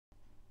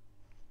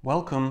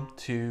Welcome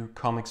to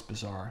Comics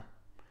Bazaar.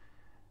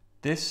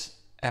 This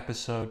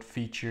episode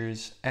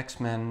features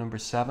X-Men number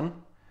 7,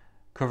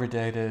 cover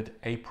dated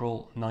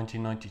April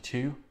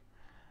 1992,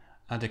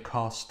 and it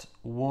cost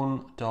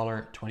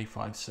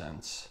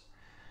 $1.25.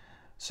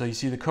 So you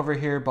see the cover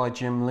here by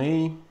Jim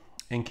Lee,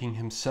 inking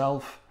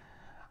himself.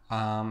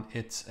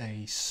 It's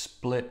a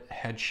split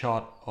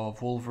headshot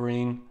of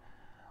Wolverine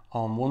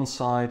on one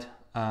side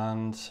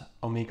and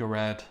Omega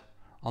Red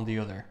on the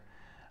other.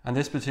 And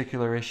this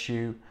particular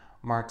issue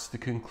marks the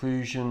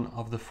conclusion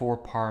of the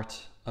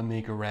 4-part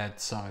Omega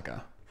Red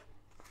saga.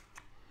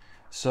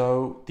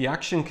 So the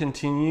action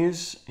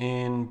continues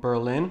in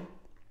Berlin.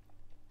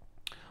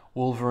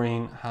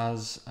 Wolverine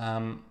has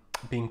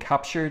been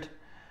captured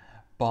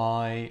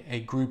by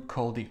a group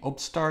called the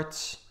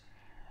Upstarts,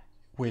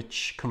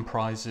 which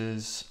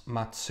comprises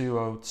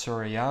Matsuo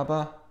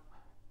Tsurayaba,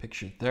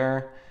 pictured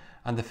there,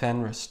 and the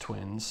Fenris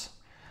twins.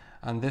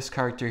 And this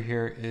character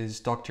here is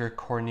Dr.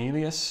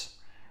 Cornelius,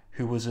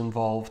 who was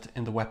involved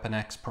in the Weapon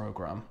X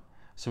program.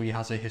 So he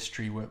has a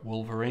history with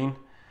Wolverine,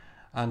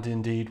 and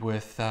indeed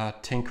with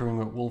tinkering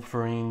with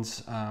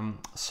Wolverine's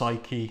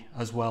psyche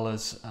as well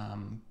as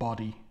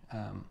body.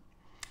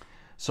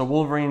 So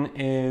Wolverine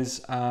is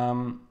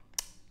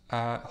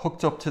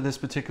hooked up to this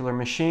particular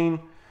machine,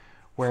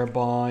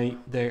 whereby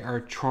they are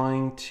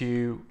trying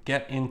to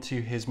get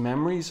into his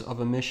memories of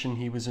a mission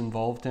he was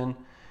involved in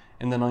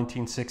the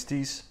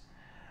 1960s,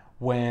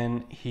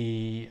 when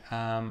he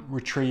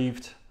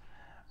retrieved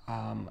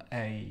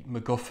a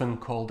MacGuffin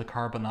called the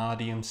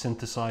carbonadium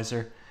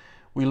synthesizer.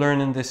 We learn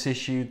in this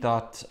issue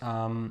that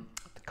the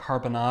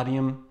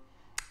carbonadium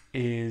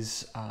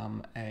is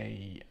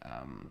a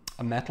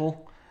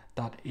metal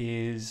that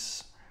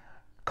is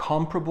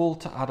comparable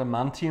to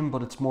adamantium,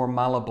 but it's more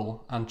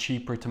malleable and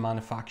cheaper to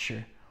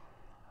manufacture.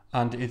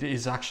 And it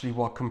is actually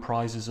what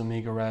comprises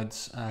Omega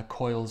Red's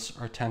coils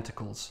or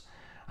tentacles.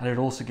 And it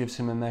also gives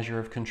him a measure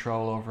of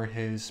control over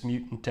his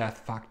mutant death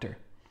factor.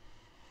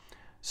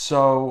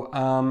 So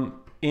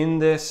in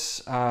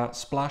this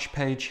splash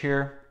page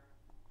here,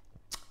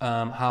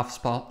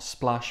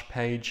 splash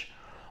page,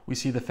 we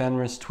see the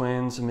Fenris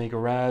twins, Omega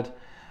Red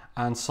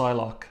and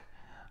Psylocke.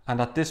 And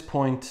at this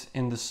point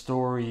in the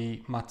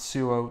story,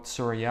 Matsuo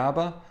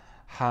Tsurayaba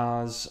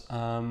has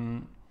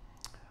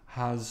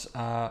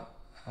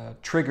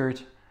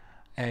triggered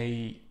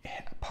a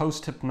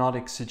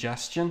post-hypnotic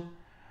suggestion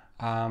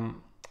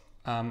in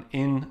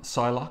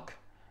Psylocke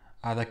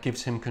that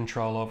gives him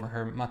control over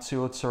her.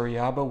 Matsuo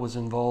Tsurayaba was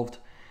involved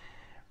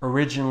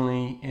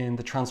originally in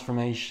the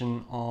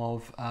transformation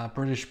of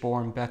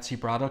British-born Betsy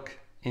Braddock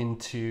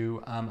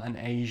into an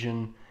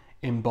Asian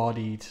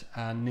embodied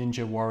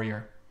ninja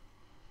warrior.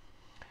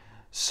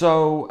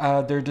 So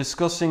they're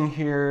discussing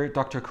here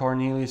Dr.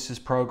 Cornelius's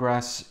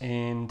progress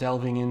in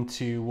delving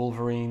into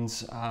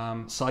Wolverine's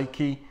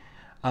psyche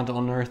and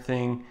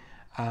unearthing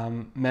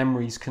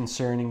memories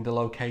concerning the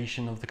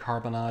location of the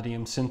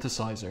carbonadium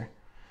synthesizer.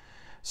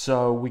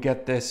 So we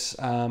get this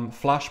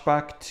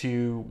flashback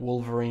to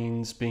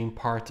Wolverine's being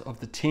part of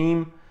the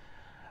team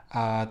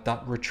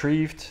that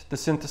retrieved the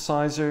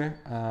synthesizer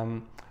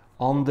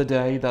on the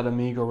day that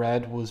Omega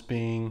Red was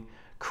being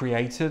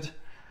created.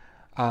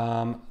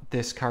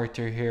 This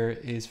character here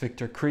is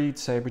Victor Creed,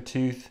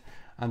 Sabretooth,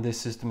 and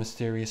this is the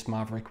mysterious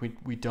Maverick.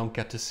 We don't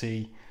get to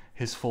see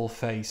his full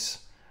face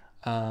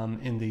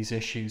in these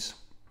issues.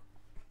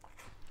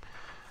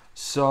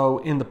 So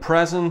in the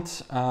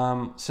present,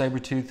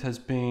 Sabretooth has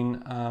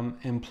been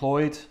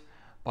employed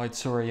by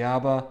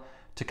Tsurayaba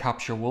to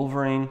capture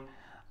Wolverine,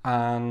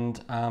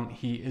 and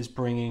he is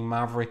bringing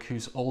Maverick,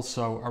 who's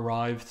also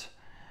arrived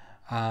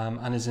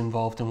and is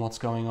involved in what's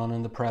going on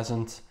in the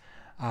present,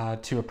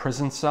 to a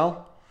prison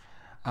cell.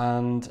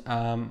 And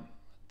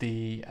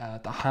the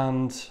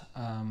hand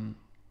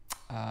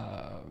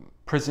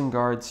prison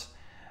guards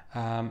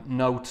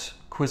note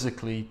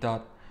quizzically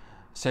that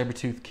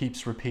Sabretooth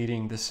keeps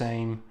repeating the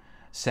same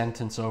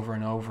sentence over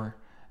and over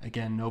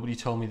again. Nobody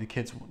told me the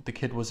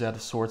kid was out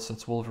of sorts.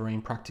 That's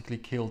Wolverine, practically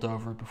keeled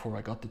over before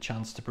I got the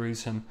chance to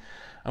bruise him.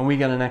 And we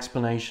get an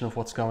explanation of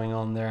what's going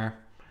on there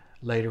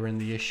later in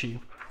the issue.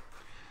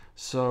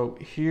 So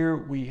here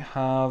we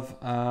have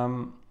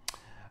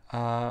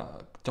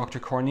Dr.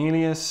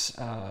 Cornelius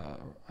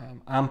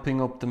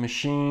amping up the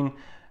machine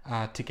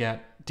to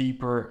get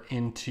deeper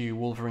into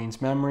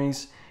Wolverine's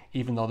memories,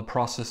 even though the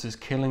process is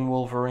killing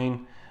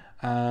Wolverine.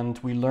 And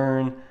we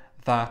learn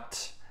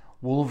that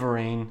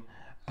Wolverine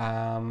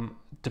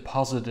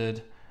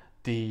deposited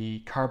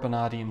the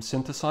carbonadium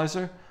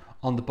synthesizer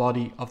on the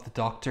body of the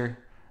doctor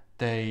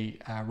they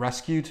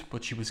rescued,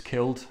 but she was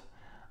killed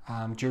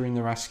during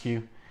the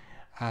rescue,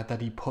 that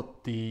he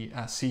put the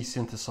C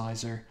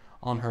synthesizer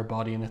on her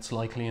body, and it's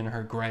likely in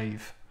her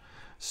grave.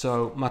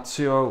 So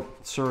Matsuo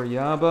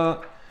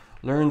Tsurayaba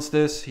learns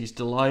this, he's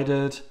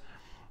delighted,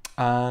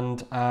 and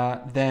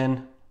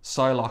then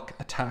Psylocke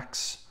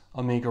attacks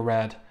Omega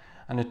Red,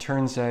 and it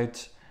turns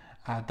out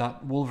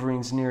that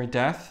Wolverine's near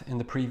death in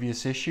the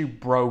previous issue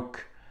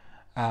broke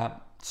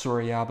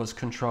Tsurayaba's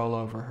control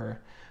over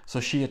her. So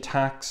she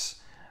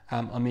attacks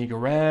Omega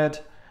Red,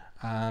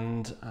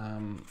 and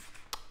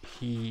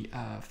he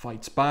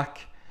fights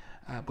back,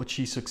 but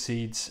she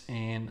succeeds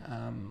in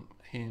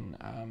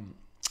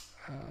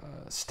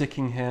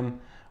sticking him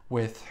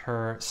with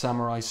her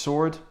samurai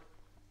sword,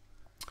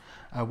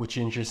 which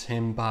injures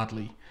him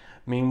badly.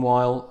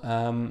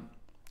 Meanwhile,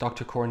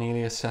 Dr.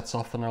 Cornelius sets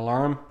off an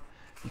alarm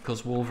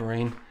because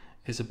Wolverine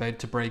is about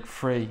to break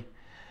free.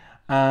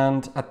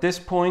 And at this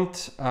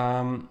point,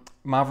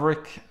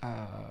 Maverick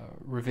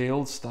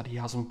reveals that he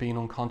hasn't been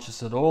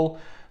unconscious at all,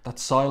 that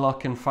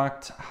Psylocke in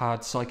fact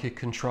had psychic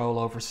control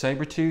over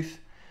Sabretooth,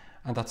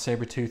 and that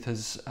Sabretooth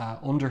is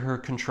under her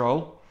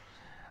control.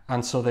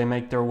 And so they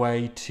make their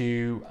way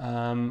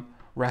to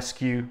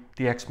rescue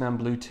the X-Men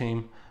Blue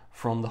Team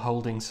from the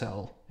holding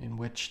cell in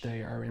which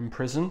they are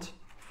imprisoned.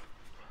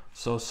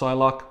 So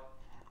Psylocke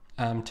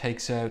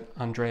takes out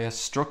Andreas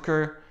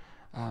Strucker.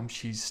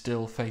 She's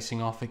still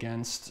facing off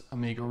against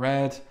Omega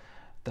Red,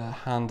 the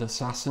Hand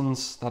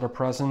Assassins that are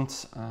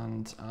present,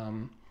 and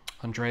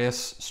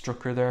Andreas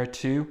Strucker there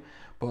too.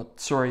 But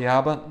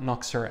Sorayaba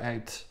knocks her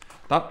out.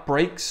 That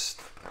breaks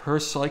her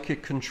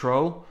psychic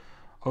control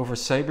over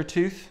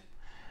Sabretooth.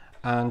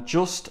 And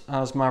just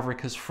as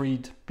Maverick has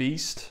freed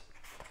Beast,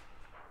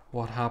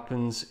 what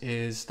happens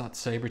is that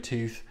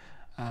Sabretooth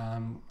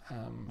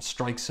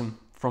strikes him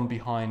from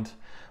behind.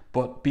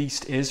 But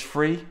Beast is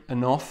free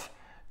enough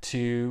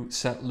to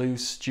set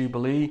loose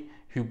Jubilee,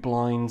 who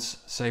blinds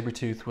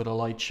Sabretooth with a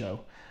light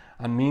show.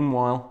 And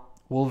meanwhile,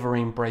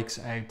 Wolverine breaks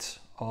out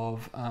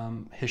of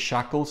his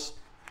shackles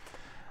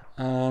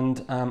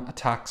and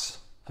attacks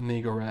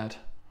Omega Red.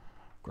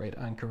 Great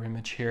anchor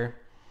image here.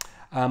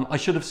 I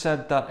should have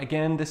said that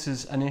again, this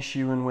is an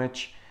issue in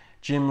which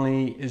Jim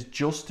Lee is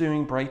just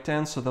doing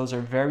breakdowns, so those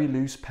are very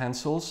loose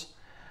pencils,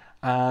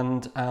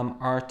 and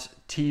Art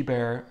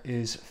Thibert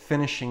is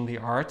finishing the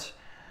art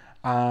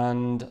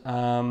and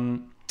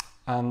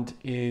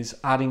is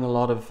adding a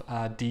lot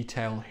of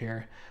detail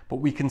here. But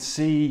we can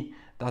see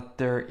that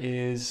there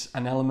is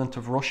an element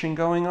of rushing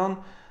going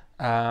on,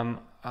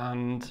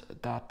 and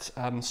that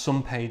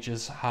some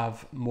pages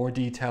have more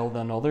detail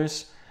than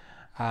others.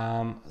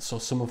 So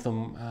some of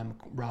them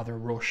rather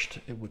rushed,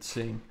 it would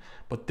seem.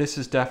 But this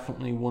is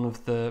definitely one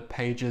of the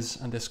pages,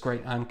 and this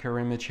great anchor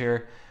image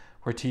here,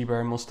 where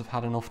Thibert must have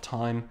had enough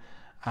time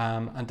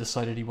and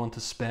decided he wanted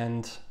to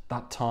spend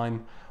that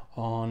time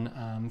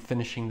on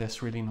finishing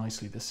this really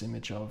nicely, this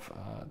image of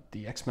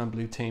the X-Men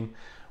Blue Team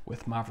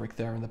with Maverick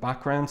there in the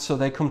background. So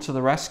they come to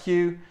the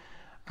rescue,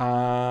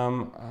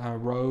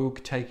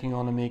 Rogue taking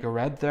on Omega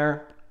Red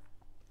there,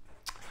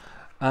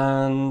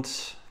 and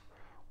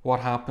what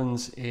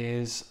happens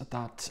is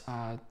that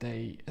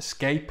they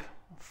escape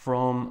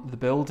from the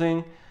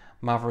building.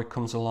 Maverick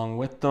comes along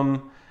with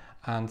them,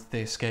 and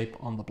they escape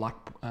on the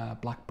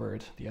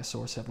Blackbird, the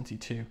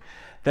SR-72.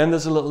 Then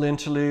there's a little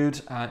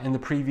interlude. In the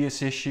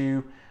previous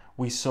issue,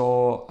 we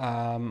saw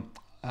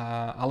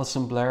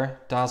Alison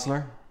Blair,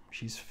 Dazzler.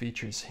 She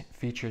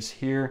features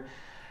here.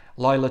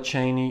 Lila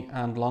Cheney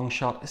and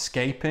Longshot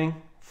escaping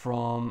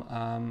from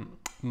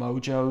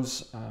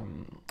Mojo's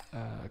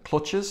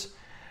clutches.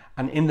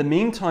 And in the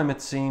meantime,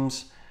 it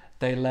seems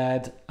they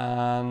led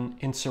an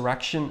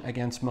insurrection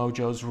against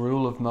Mojo's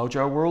rule of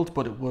Mojo World,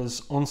 but it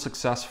was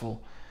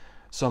unsuccessful.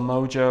 So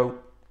Mojo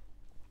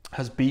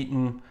has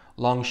beaten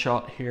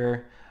Longshot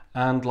here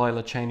and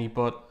Lila Cheney,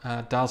 but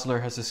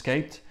Dazzler has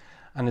escaped,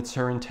 and it's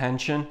her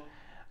intention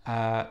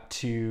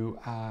to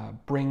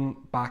bring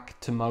back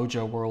to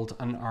Mojo World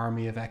an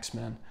army of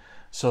X-Men.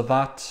 So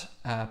that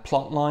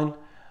plot line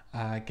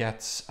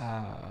gets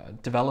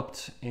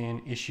developed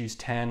in issues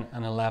 10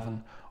 and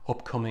 11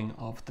 upcoming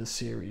of the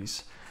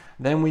series.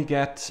 Then we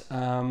get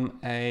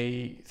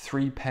a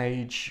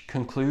 3-page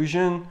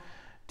conclusion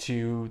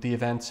to the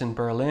events in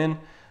Berlin.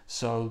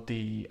 So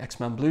the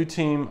X-Men Blue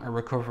Team are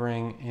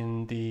recovering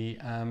in the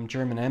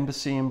German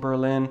embassy in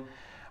Berlin.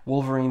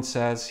 Wolverine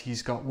says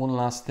he's got one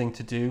last thing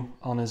to do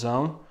on his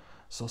own,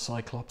 so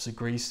Cyclops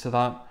agrees to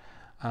that,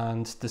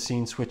 and the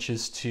scene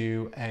switches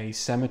to a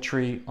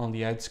cemetery on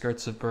the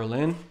outskirts of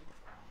Berlin.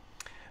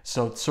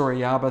 So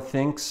Sorayaba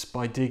thinks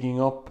by digging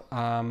up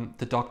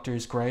the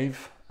doctor's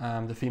grave,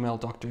 the female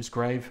doctor's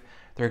grave,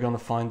 they're going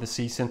to find the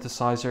C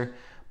synthesizer,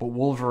 but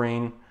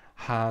Wolverine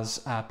has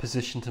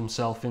positioned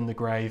himself in the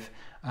grave,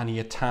 and he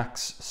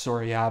attacks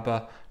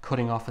Sorayaba,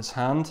 cutting off his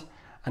hand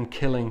and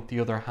killing the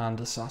other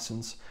Hand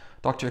Assassins.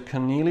 Dr.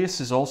 Cornelius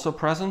is also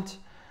present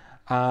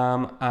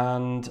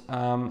and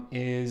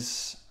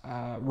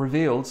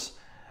reveals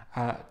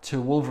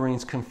to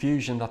Wolverine's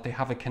confusion that they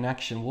have a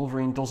connection.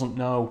 Wolverine doesn't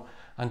know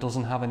and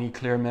doesn't have any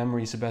clear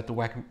memories about the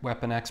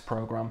Weapon X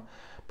program.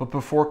 But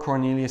before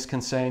Cornelius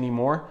can say any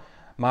more,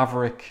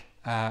 Maverick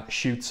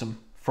shoots him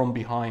from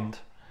behind.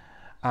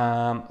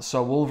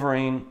 So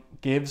Wolverine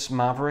gives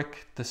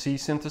Maverick the C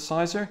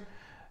synthesizer,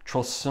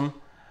 trusts him,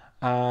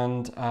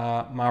 and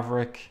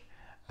Maverick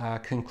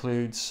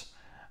concludes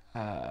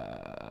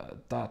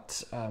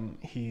that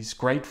he's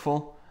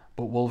grateful,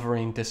 but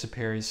Wolverine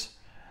disappears.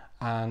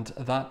 And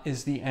that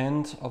is the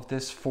end of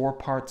this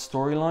 4-part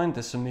storyline,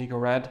 this Omega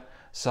Red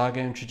saga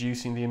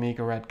introducing the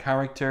Omega Red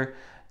character.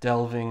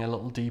 delving a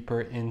little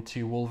deeper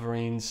into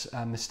Wolverine's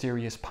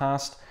mysterious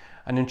past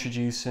and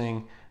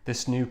introducing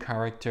this new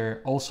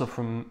character also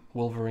from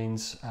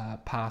Wolverine's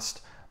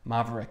past,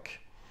 Maverick.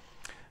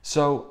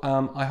 So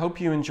I hope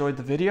you enjoyed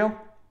the video.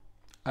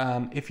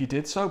 If you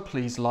did so,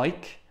 please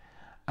like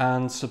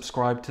and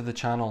subscribe to the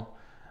channel,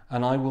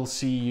 and I will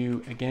see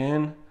you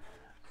again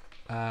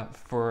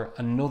for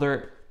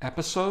another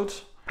episode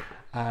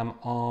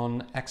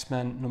on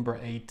X-Men number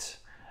 8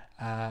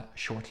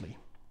 shortly.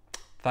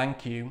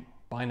 Thank you.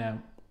 Bye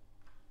now.